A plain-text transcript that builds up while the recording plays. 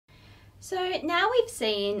So now we've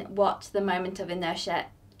seen what the moment of inertia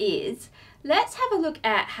is, let's have a look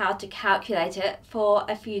at how to calculate it for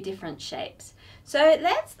a few different shapes. So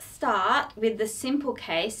let's start with the simple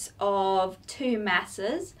case of two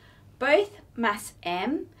masses, both mass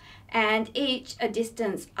m, and each a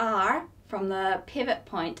distance r from the pivot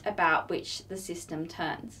point about which the system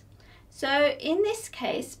turns. So in this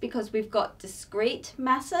case, because we've got discrete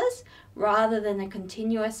masses rather than a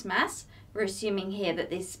continuous mass, we're assuming here that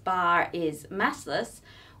this bar is massless,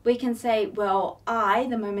 we can say, well, I,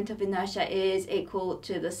 the moment of inertia, is equal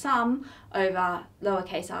to the sum over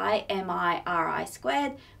lowercase I, mi ri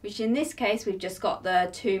squared, which in this case, we've just got the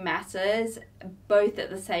two masses, both at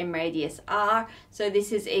the same radius r, so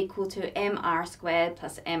this is equal to mr squared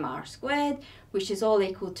plus mr squared, which is all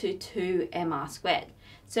equal to 2mr squared.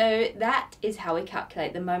 So that is how we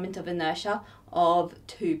calculate the moment of inertia of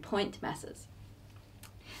 2 point masses.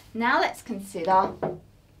 Now let's consider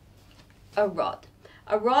a rod.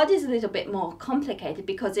 A rod is a little bit more complicated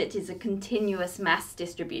because it is a continuous mass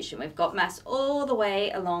distribution. We've got mass all the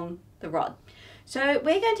way along the rod. So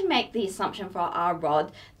we're going to make the assumption for our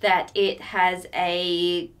rod that it has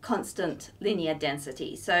a constant linear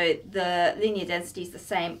density. So the linear density is the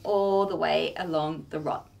same all the way along the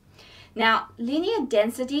rod. Now, linear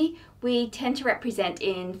density we tend to represent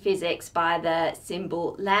in physics by the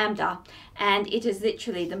symbol lambda, and it is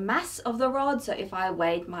literally the mass of the rod. So if I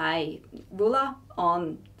weighed my ruler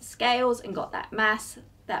on the scales and got that mass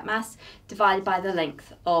divided by the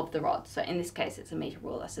length of the rod. So in this case, it's a meter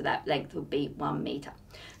ruler, so that length would be 1 meter.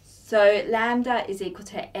 So lambda is equal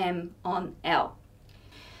to m on L.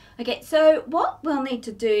 Okay, so what we'll need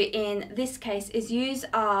to do in this case is use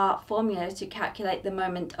our formula to calculate the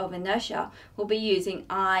moment of inertia. We'll be using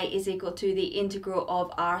I is equal to the integral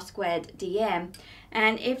of r squared dm.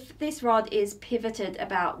 And if this rod is pivoted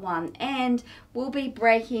about one end, we'll be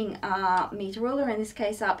breaking our meter ruler, in this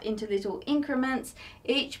case, up into little increments,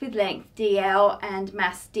 each with length dl and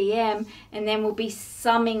mass dm, and then we'll be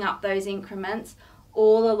summing up those increments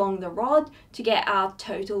all along the rod to get our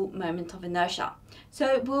total moment of inertia.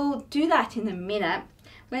 So we'll do that in a minute.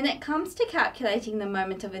 When it comes to calculating the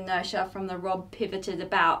moment of inertia from the rod pivoted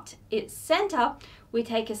about its center, we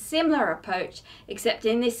take a similar approach, except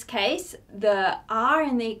in this case, the r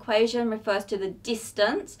in the equation refers to the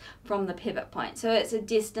distance from the pivot point. So it's a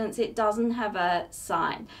distance, it doesn't have a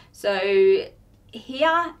sign. So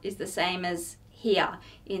here is the same as here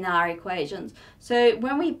in our equations. So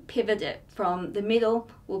when we pivot it from the middle,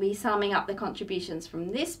 we'll be summing up the contributions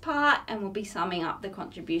from this part, and we'll be summing up the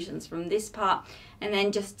contributions from this part, and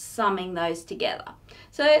then just summing those together.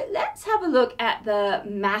 So let's have a look at the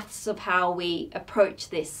maths of how we approach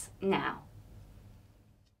this now.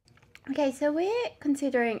 Okay, so we're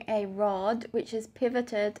considering a rod which is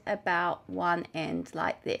pivoted about one end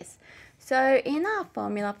like this. So in our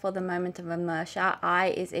formula for the moment of inertia, I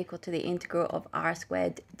is equal to the integral of r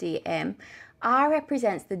squared dm. R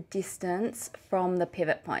represents the distance from the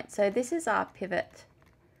pivot point. So this is our pivot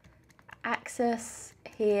axis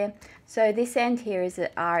here. So this end here is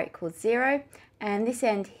at r equals 0, and this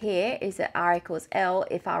end here is at r equals L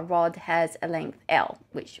if our rod has a length L,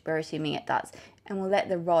 which we're assuming it does. And we'll let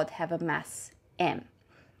the rod have a mass m.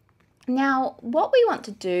 Now, what we want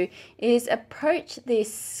to do is approach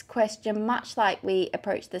this question much like we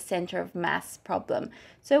approach the center of mass problem.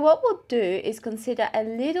 So what we'll do is consider a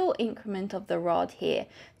little increment of the rod here.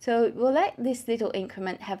 So we'll let this little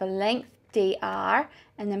increment have a length dr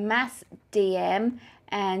and a mass dm,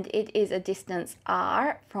 and it is a distance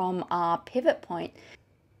r from our pivot point.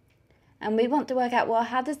 And we want to work out, well,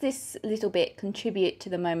 how does this little bit contribute to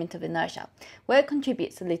the moment of inertia? Well, it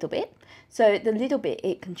contributes a little bit. So the little bit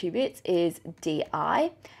it contributes is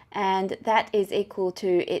di, and that is equal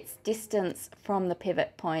to its distance from the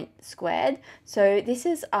pivot point squared. So this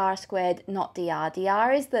is r squared, not dr.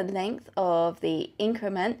 Dr is the length of the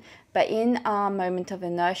increment, but in our moment of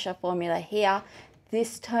inertia formula here,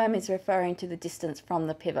 this term is referring to the distance from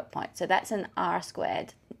the pivot point. So that's an r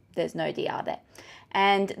squared. There's no dr there.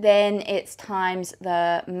 And then it's times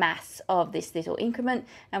the mass of this little increment,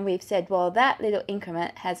 and we've said, well, that little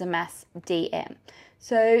increment has a mass dm.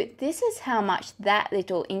 So this is how much that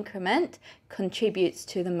little increment contributes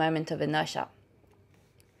to the moment of inertia.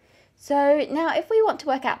 So now if we want to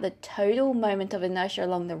work out the total moment of inertia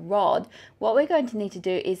along the rod, what we're going to need to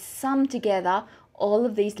do is sum together all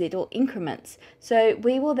of these little increments. So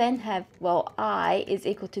we will then have, well, I is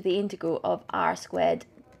equal to the integral of r squared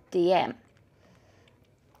dm.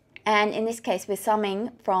 And in this case, we're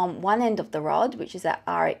summing from one end of the rod, which is at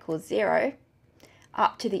r equals 0,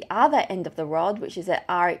 up to the other end of the rod, which is at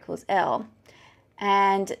r equals L.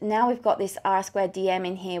 And now we've got this r squared dm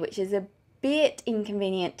in here, which is a bit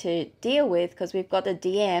inconvenient to deal with because we've got a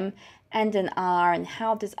dm and an r, and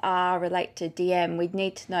how does r relate to dm? We'd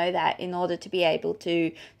need to know that in order to be able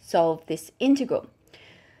to solve this integral.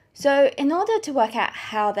 So in order to work out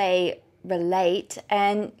how they relate,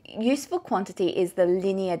 and useful quantity is the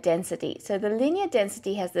linear density. So the linear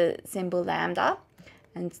density has the symbol lambda,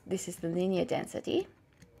 and this is the linear density.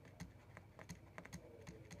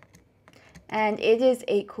 And it is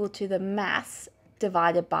equal to the mass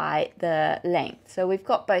divided by the length. So we've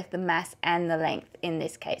got both the mass and the length in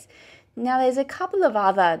this case. Now there's a couple of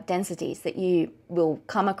other densities that you will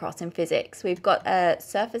come across in physics. We've got a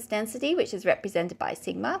surface density, which is represented by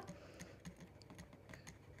sigma,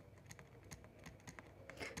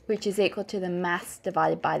 which is equal to the mass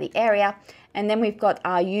divided by the area. And then we've got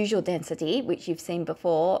our usual density, which you've seen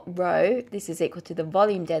before, rho. This is equal to the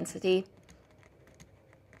volume density.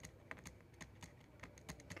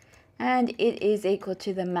 And it is equal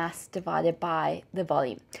to the mass divided by the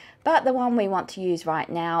volume. But the one we want to use right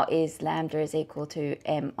now is lambda is equal to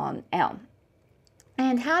m on L.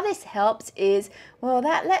 And how this helps is, well,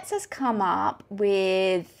 that lets us come up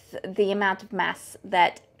with the amount of mass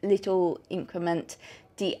that little increment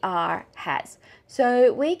dr has.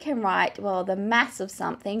 So we can write, well, the mass of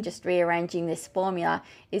something, just rearranging this formula,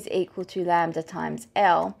 is equal to lambda times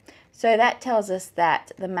L. So that tells us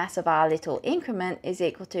that the mass of our little increment is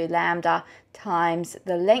equal to lambda times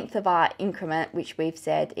the length of our increment, which we've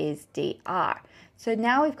said is dr. So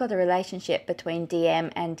now we've got a relationship between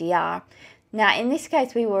dm and dr. Now in this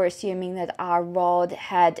case we were assuming that our rod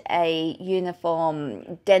had a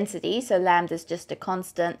uniform density, so lambda is just a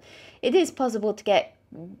constant. It is possible to get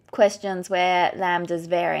questions where lambda is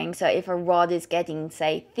varying. So if a rod is getting,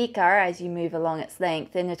 say, thicker as you move along its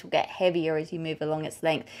length, then it will get heavier as you move along its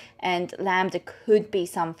length. And lambda could be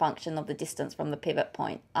some function of the distance from the pivot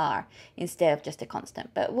point r instead of just a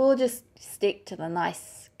constant. But we'll just stick to the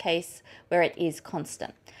nice case where it is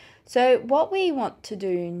constant. So what we want to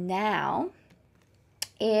do now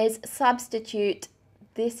is substitute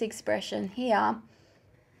this expression here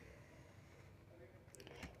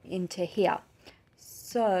into here.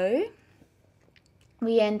 So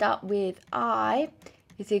we end up with I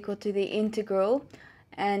is equal to the integral,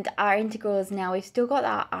 and our integral is now, we've still got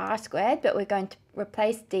our r squared, but we're going to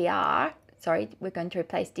replace dm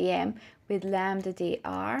with lambda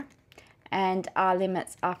dr, and our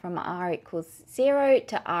limits are from r equals 0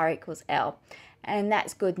 to r equals L. And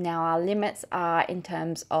that's good. Now our limits are in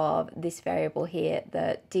terms of this variable here,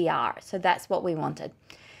 the dr. So that's what we wanted.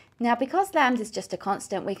 Now because lambda is just a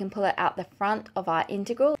constant, we can pull it out the front of our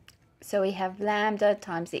integral. So we have lambda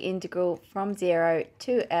times the integral from 0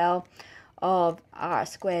 to L of r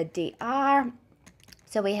squared dr.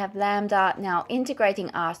 So we have lambda. Now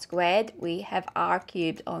integrating r squared, we have r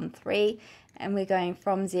cubed on 3, and we're going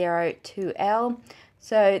from 0 to L.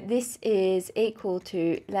 So this is equal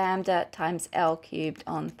to lambda times L cubed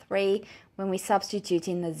on 3. When we substitute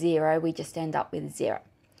in the 0, we just end up with 0.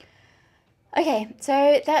 Okay,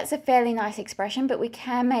 so that's a fairly nice expression, but we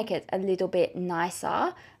can make it a little bit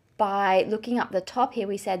nicer by looking up the top here.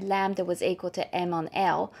 We said lambda was equal to m on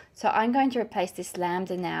L. So I'm going to replace this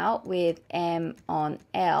lambda now with m on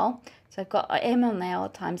L. So I've got m on L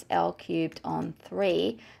times L cubed on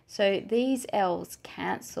 3. So these L's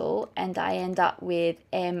cancel, and I end up with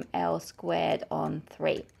ml squared on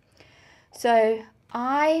 3. So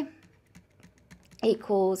I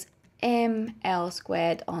equals ml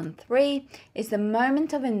squared on 3 is the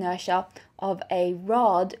moment of inertia of a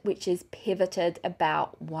rod which is pivoted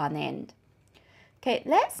about one end. Okay,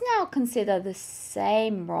 let's now consider the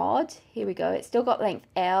same rod. Here we go. It's still got length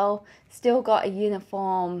L, still got a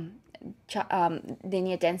uniform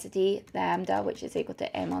linear density lambda, which is equal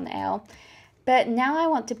to m on L. But now I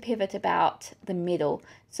want to pivot about the middle.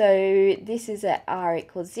 So this is at r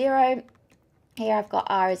equals 0. Here I've got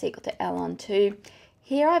r is equal to L on 2.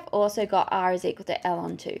 Here I've also got r is equal to L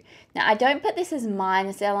on 2. Now I don't put this as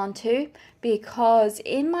minus L on 2 because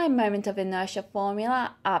in my moment of inertia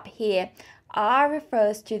formula up here, r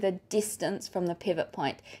refers to the distance from the pivot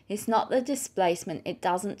point. It's not the displacement. It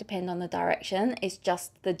doesn't depend on the direction. It's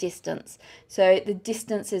just the distance. So the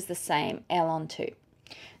distance is the same, L on 2.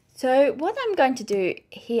 So what I'm going to do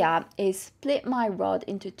here is split my rod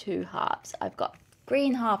into two halves. I've got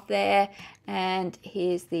green half there, and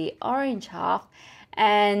here's the orange half.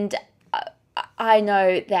 And I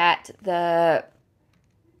know that the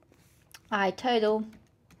I total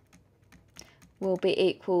will be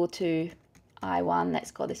equal to I1,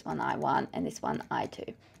 let's call this one I1, and this one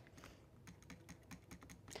I2.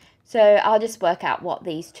 So I'll just work out what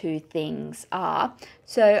these two things are.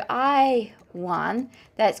 So I 1.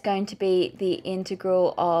 That's going to be the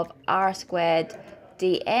integral of r squared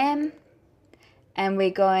dm. And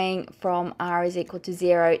we're going from r is equal to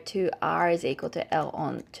 0 to r is equal to L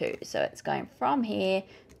on 2. So it's going from here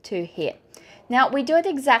to here. Now we do it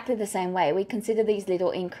exactly the same way. We consider these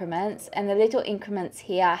little increments, and the little increments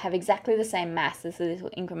here have exactly the same mass as the little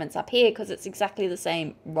increments up here because it's exactly the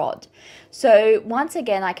same rod. So once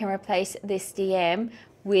again, I can replace this dm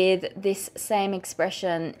with this same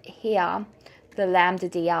expression here, the lambda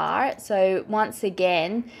dr. So once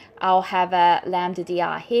again, I'll have a lambda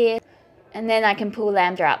dr here. And then I can pull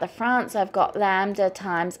lambda out the front, so I've got lambda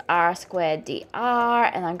times r squared dr,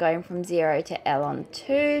 and I'm going from 0 to L on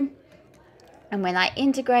 2. And when I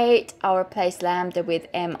integrate, I'll replace lambda with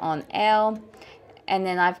m on L, and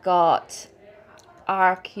then I've got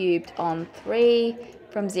r cubed on 3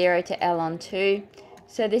 from 0 to L on 2.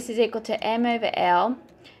 So this is equal to m over L,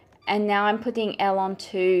 and now I'm putting L on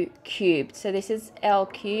 2 cubed. So this is L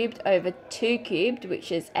cubed over 2 cubed,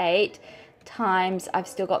 which is 8, times, I've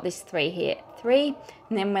still got this 3 here, 3,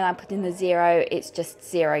 and then when I put in the 0, it's just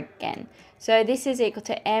 0 again. So this is equal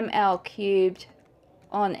to ml cubed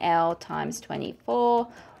on L times 24,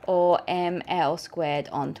 or ml squared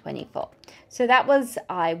on 24. So that was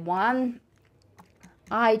I1.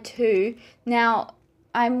 I2, now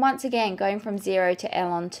I'm once again going from 0 to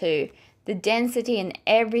L on 2. The density and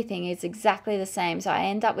everything is exactly the same, so I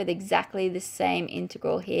end up with exactly the same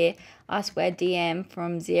integral here, r squared dm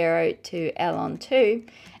from 0 to L on 2.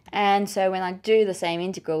 And so when I do the same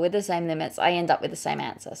integral with the same limits, I end up with the same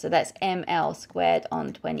answer. So that's ml squared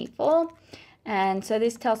on 24. And so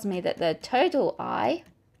this tells me that the total I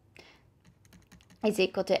is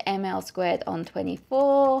equal to ml squared on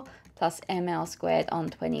 24 plus ml squared on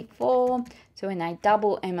 24. So when I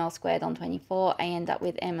double ml squared on 24, I end up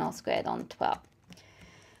with ml squared on 12.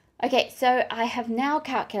 Okay, so I have now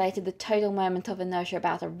calculated the total moment of inertia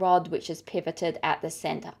about a rod which is pivoted at the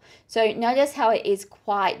center. So notice how it is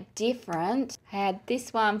quite different. I had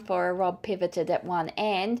this one for a rod pivoted at one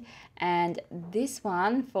end, and this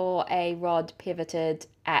one for a rod pivoted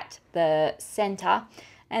at the center.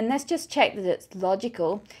 And let's just check that it's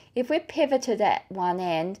logical. If we're pivoted at one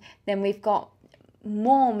end, then we've got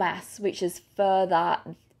more mass which is further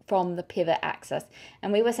from the pivot axis.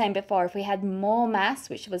 And we were saying before, if we had more mass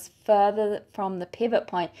which was further from the pivot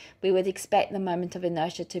point, we would expect the moment of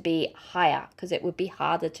inertia to be higher because it would be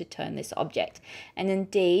harder to turn this object. And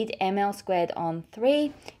indeed, ml squared on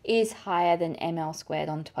 3 is higher than ml squared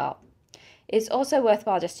on 12. It's also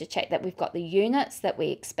worthwhile just to check that we've got the units that we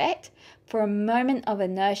expect. For a moment of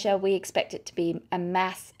inertia, we expect it to be a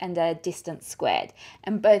mass and a distance squared.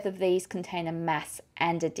 And both of these contain a mass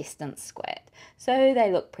and a distance squared. So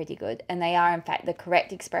they look pretty good. And they are, in fact, the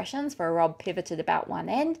correct expressions for a rod pivoted about one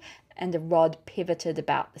end and a rod pivoted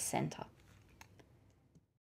about the center.